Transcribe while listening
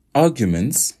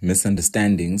Arguments,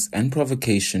 misunderstandings, and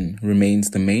provocation remains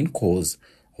the main cause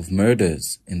of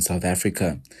murders in South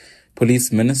Africa.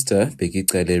 Police Minister Bheki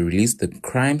Cele released the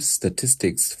crime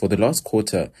statistics for the last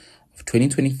quarter of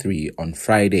 2023 on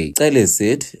Friday. Cele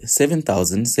said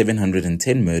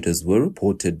 7,710 murders were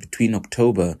reported between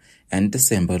October and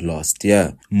December last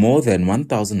year. More than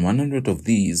 1,100 of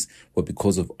these were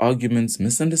because of arguments,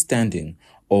 misunderstanding,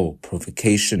 or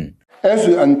provocation. As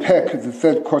we unpack the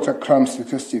third quarter crime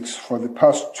statistics for the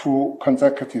past two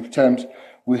consecutive terms,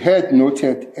 we had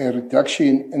noted a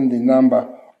reduction in the number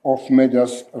of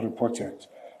murders reported.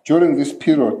 During this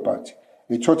period, but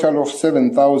a total of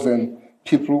 7,000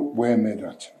 people were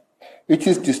murdered. It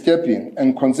is disturbing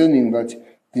and concerning that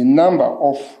the number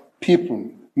of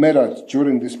people murdered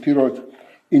during this period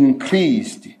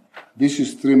increased. This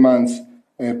is 3 months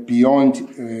beyond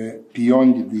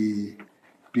the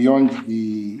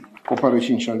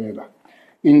Operation Shalela,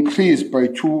 increased by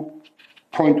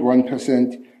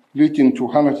 2.1%, leading to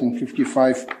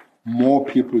 155 more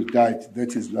people died,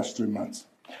 that is last 3 months.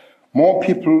 More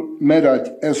people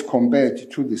murdered as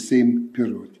compared to the same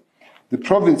period. The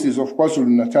provinces of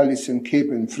KwaZulu-Natal, Eastern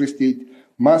Cape and Free State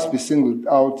must be singled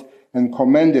out and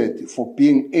commended for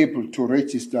being able to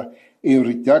register a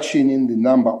reduction in the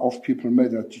number of people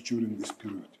murdered during this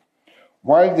period.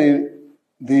 While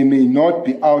they may not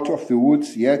be out of the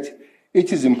woods yet,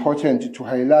 it is important to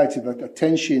highlight that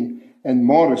attention and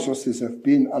more resources have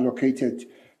been allocated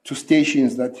to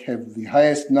stations that have the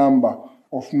highest number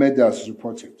of murders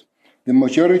reported. The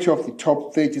majority of the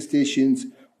top 30 stations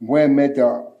where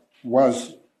murder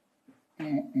was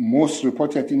most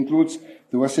reported includes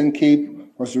the Western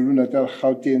Cape, KwaZulu-Natal,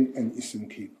 Gauteng, and Eastern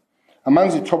Cape. Among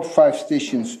the top 5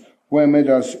 stations where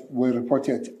murders were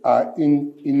reported are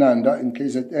in Inanda, in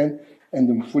KZN, and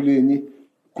Mfuleni,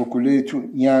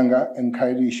 Gugulethu, Nyanga, and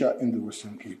Khayelitsha in the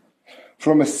Western Cape.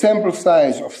 From a sample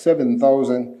size of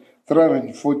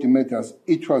 7,340 murders,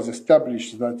 it was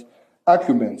established that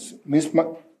arguments,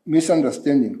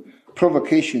 misunderstanding,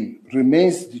 provocation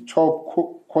remains the top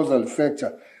causal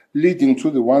factor leading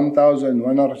to the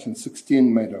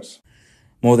 1,116 murders.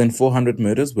 More than 400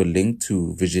 murders were linked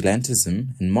to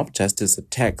vigilantism and mob justice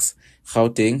attacks.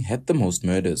 Gauteng had the most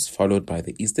murders, followed by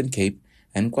the Eastern Cape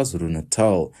and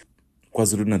KwaZulu-Natal.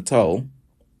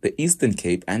 The Eastern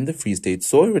Cape and the Free State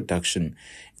saw a reduction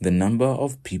in the number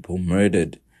of people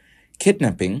murdered.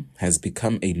 Kidnapping has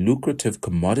become a lucrative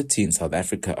commodity in South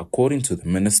Africa, according to the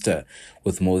minister,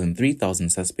 with more than 3,000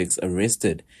 suspects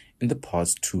arrested in the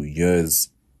past 2 years.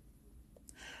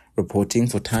 Reporting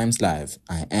for Times Live,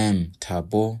 I am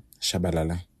Thabo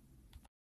Shabalala.